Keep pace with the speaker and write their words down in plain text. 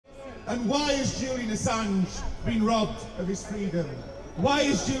And why has Julian Assange been robbed of his freedom? Why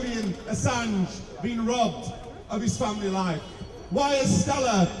has Julian Assange been robbed of his family life? Why has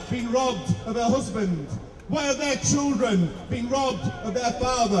Stella been robbed of her husband? Why have their children been robbed of their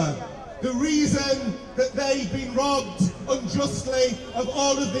father? The reason that they've been robbed unjustly of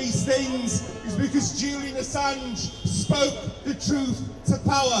all of these things is because Julian Assange spoke the truth to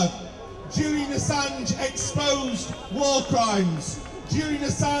power. Julian Assange exposed war crimes. Julian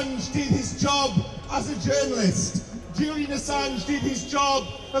Assange did his job as a journalist. Julian Assange did his job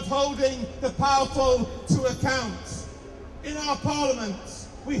of holding the powerful to account. In our parliament,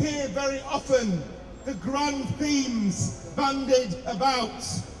 we hear very often the grand themes bandied about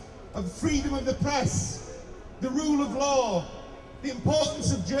of freedom of the press, the rule of law, the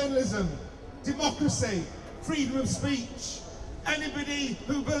importance of journalism, democracy, freedom of speech. Anybody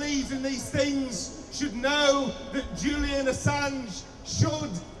who believes in these things should know that Julian Assange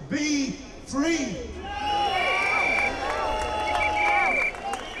should be free.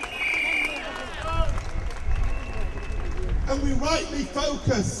 And we rightly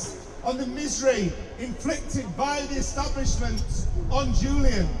focus on the misery inflicted by the establishment on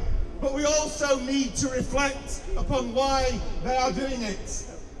Julian. But we also need to reflect upon why they are doing it.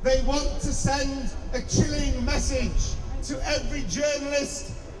 They want to send a chilling message to every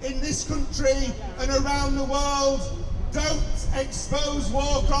journalist in this country and around the world. Don't expose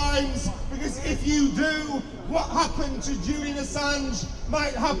war crimes, because if you do, what happened to Julian Assange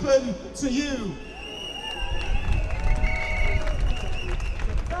might happen to you.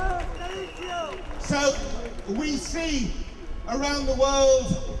 So we see around the world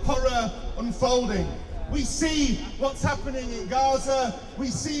horror unfolding. We see what's happening in Gaza. We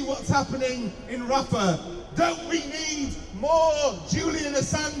see what's happening in Rafah. Don't we need more Julian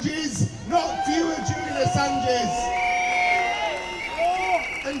Assanges, not fewer Julian Assanges?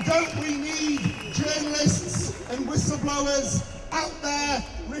 And don't we need journalists and whistleblowers out there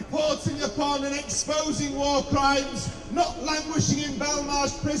reporting upon and exposing war crimes, not languishing in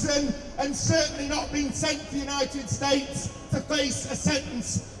Belmarsh Prison, and certainly not being sent to the United States to face a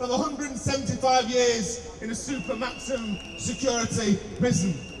sentence of 175 years in a super maximum security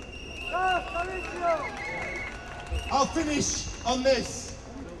prison? I'll finish on this.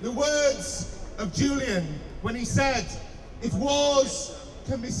 The words of Julian when he said, if wars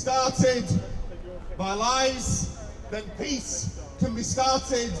can be started by lies, then peace can be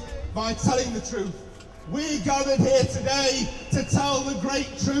started by telling the truth. We're gathered here today to tell the great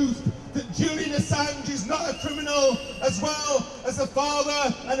truth that Julian Assange is not a criminal, as well as a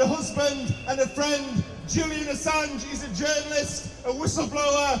father and a husband and a friend. Julian Assange is a journalist, a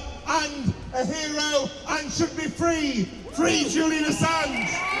whistleblower and a hero, and should be free. Free Julian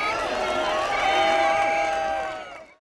Assange!